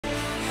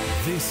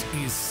This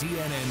is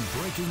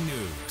CNN Breaking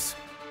News.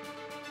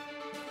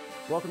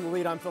 Welcome to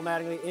Lead. I'm Phil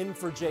Mattingly in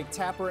for Jake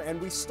Tapper, and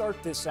we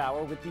start this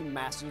hour with the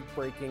massive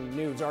breaking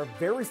news. Our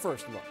very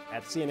first look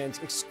at CNN's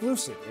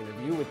exclusive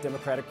interview with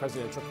Democratic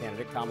presidential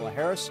candidate Kamala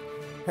Harris.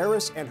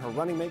 Harris and her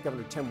running mate,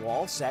 Governor Tim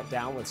Walz, sat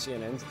down with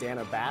CNN's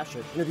Dana Bash,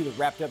 an interview that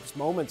wrapped up just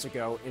moments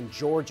ago in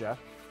Georgia,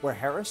 where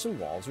Harris and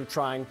Walz are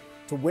trying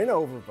to win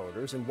over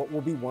voters in what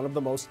will be one of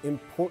the most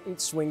important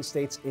swing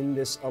states in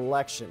this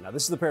election. Now,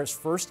 this is the pair's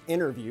first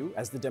interview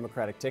as the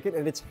Democratic ticket,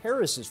 and it's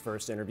Harris's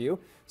first interview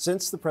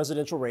since the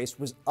presidential race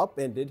was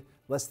upended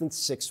less than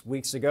 6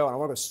 weeks ago. And I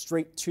want to go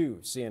straight to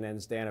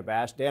CNN's Dana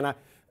Bash. Dana,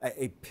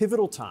 a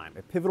pivotal time,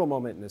 a pivotal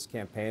moment in this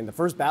campaign. The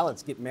first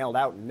ballots get mailed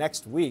out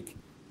next week.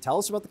 Tell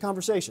us about the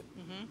conversation.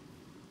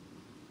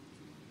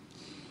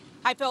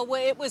 Hi, Phil.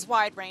 Well, it was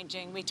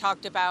wide-ranging. We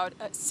talked about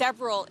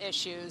several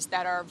issues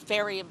that are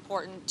very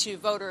important to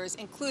voters,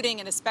 including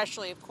and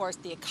especially, of course,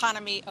 the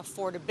economy,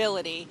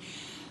 affordability.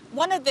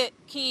 One of the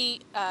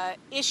key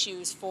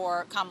issues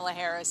for Kamala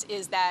Harris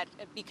is that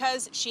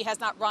because she has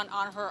not run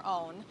on her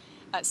own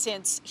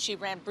since she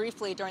ran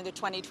briefly during the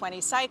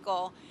 2020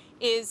 cycle,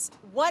 is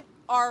what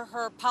are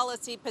her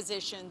policy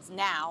positions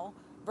now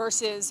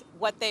versus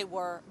what they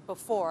were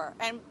before?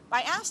 And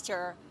I asked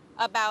her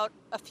about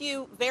a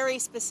few very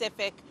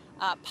specific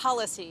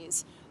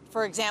policies,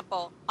 for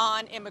example,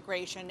 on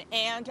immigration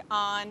and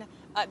on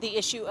the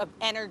issue of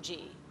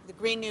energy, the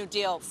Green New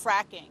Deal,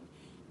 fracking,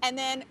 and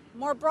then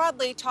more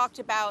broadly talked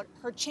about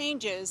her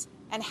changes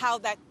and how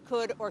that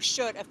could or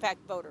should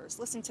affect voters.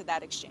 Listen to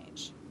that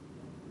exchange.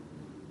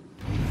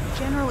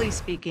 Generally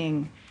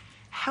speaking,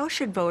 how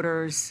should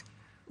voters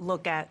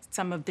look at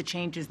some of the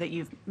changes that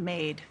you've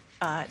made,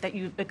 that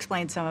you've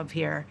explained some of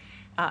here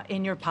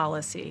in your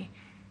policy?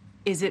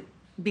 Is it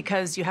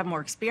because you have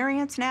more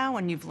experience now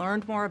and you've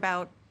learned more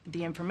about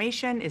the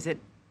information? Is it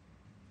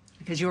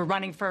because you were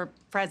running for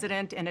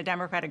president in a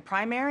Democratic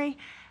primary?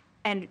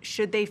 And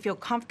should they feel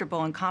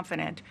comfortable and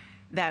confident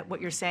that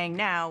what you're saying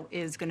now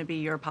is going to be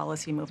your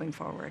policy moving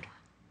forward?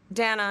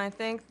 Dana, I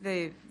think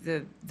the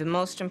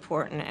most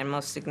important and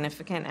most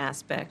significant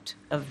aspect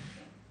of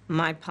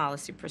my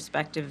policy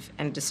perspective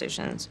and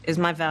decisions is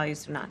my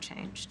values have not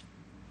changed.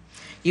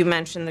 You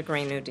mentioned the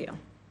Green New Deal.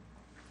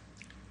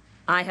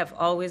 I have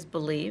always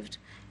believed,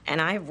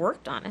 and I have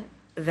worked on it,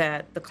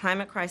 that the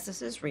climate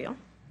crisis is real,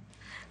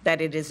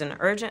 that it is an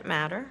urgent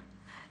matter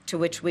to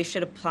which we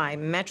should apply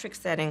metrics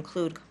that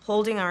include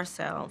holding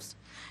ourselves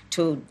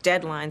to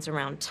deadlines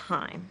around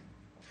time.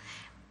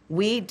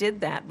 We did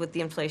that with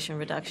the Inflation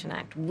Reduction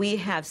Act. We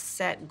have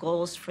set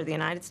goals for the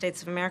United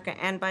States of America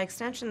and, by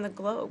extension, the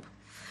globe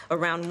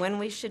around when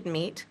we should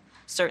meet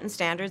certain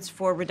standards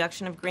for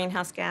reduction of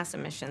greenhouse gas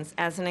emissions,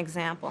 as an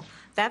example.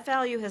 That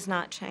value has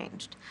not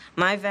changed.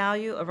 My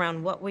value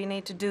around what we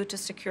need to do to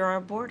secure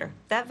our border,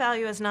 that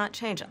value has not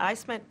changed. I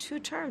spent 2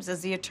 terms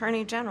as the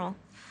Attorney General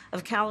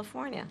of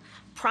California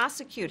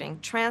prosecuting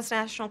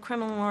transnational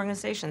criminal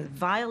organizations,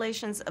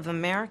 violations of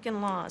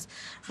American laws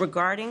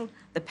regarding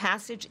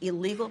the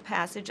illegal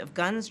passage of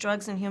guns,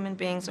 drugs, and human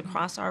beings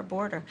across our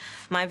border.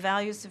 My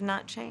values have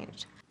not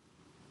changed.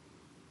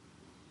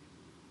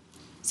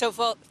 So,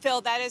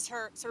 Phil, that is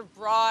her sort of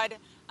broad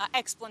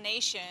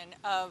explanation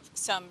of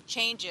some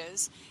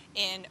changes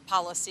in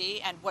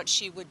policy and what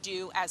she would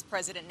do as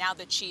president now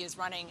that she is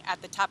running at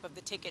the top of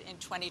the ticket in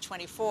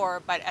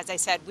 2024. But as I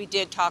said, we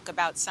did talk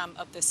about some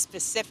of the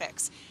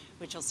specifics,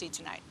 which you'll see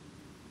tonight.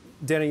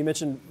 Dana, you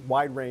mentioned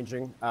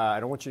wide-ranging. I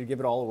don't want you to give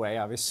it all away.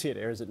 Obviously, it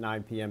airs at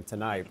 9 p.m.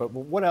 tonight. But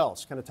what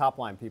else, kind of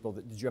top-line people,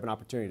 did you have an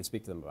opportunity to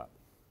speak to them about?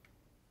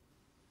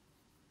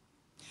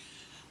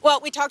 Well,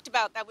 we talked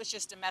about, that was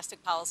just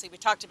domestic policy. We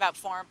talked about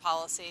foreign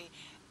policy.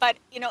 But,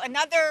 you know,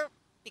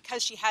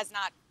 because she has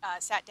not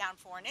sat down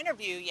for an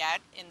interview yet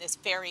in this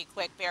very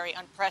quick, very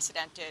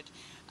unprecedented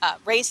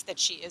race that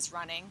she is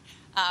running,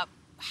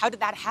 how did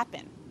that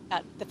happen?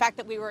 The fact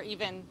that we were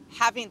even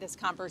having this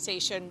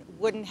conversation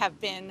wouldn't have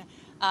been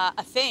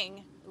a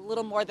thing a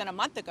little more than a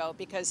month ago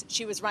because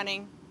she was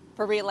running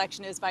for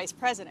re-election as vice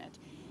president.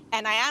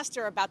 And I asked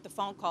her about the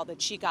phone call that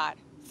she got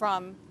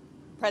from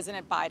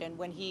President Biden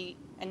when he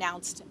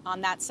announced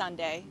on that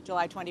Sunday,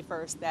 July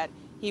 21st, that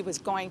he was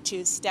going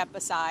to step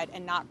aside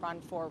and not run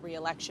for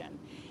re-election.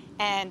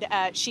 And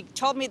she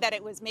told me that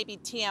it was maybe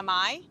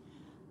TMI,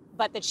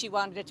 but that she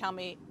wanted to tell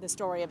me the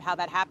story of how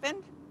that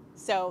happened.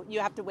 So you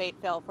have to wait,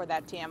 Phil, for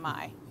that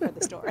TMI for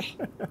the story.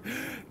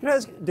 Can I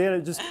ask, Dana,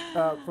 just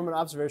from an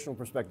observational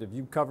perspective,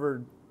 you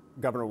covered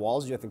Governor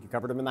Walz. I think you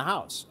covered him in the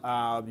House.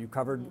 You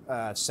covered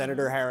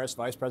Senator Harris,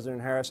 Vice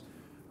President Harris.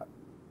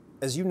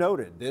 As you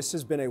noted, this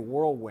has been a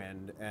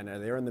whirlwind, and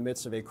they're in the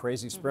midst of a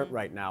crazy sprint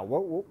right now.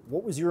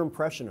 What was your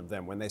impression of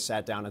them when they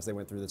sat down as they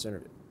went through this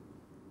interview?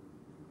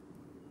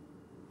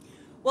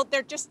 Well,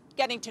 they're just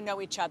getting to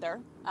know each other,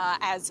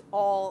 as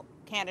all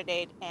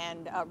candidate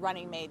and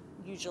running mate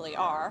usually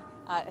are,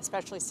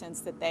 especially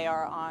since that they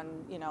are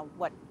on,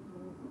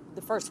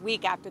 the first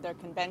week after their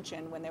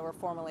convention when they were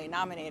formally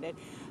nominated.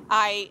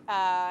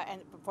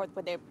 And before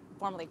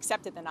formally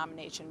accepted the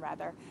nomination,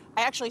 rather.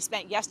 I actually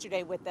spent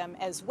yesterday with them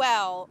as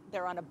well.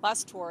 They're on a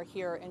bus tour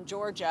here in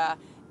Georgia,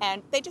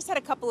 and they just had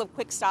a couple of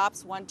quick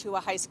stops, one to a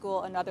high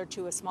school, another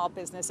to a small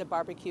business, a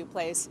barbecue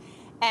place.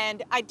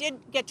 And I did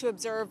get to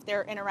observe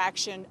their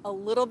interaction a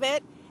little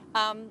bit.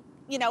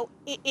 You know,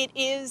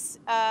 it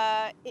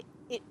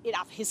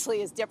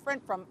obviously is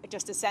different from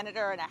just a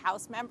senator and a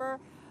House member,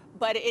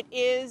 but it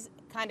is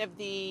kind of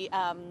the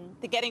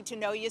getting to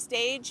know you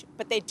stage.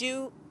 But they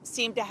do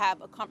seem to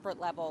have a comfort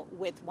level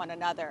with one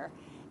another.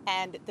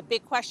 And the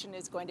big question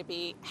is going to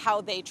be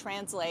how they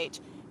translate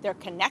their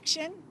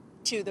connection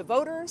to the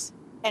voters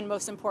and,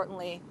 most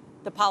importantly,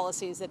 the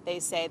policies that they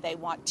say they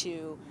want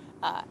to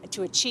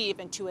achieve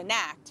and to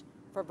enact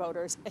for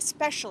voters,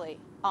 especially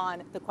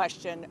on the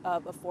question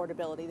of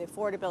affordability, the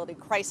affordability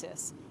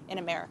crisis in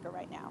America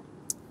right now.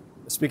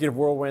 Speaking of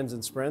whirlwinds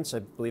and sprints, I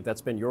believe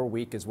that's been your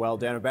week as well.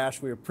 Dana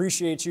Bash, we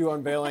appreciate you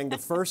unveiling the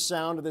first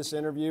sound of this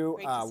interview,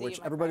 which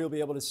everybody will be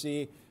able to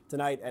see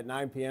tonight at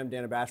 9 p.m.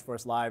 Dana Bash for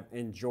us live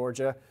in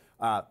Georgia.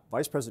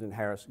 Vice President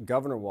Harris,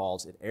 Governor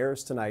Walz, it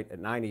airs tonight at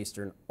 9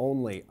 Eastern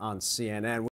only on CNN.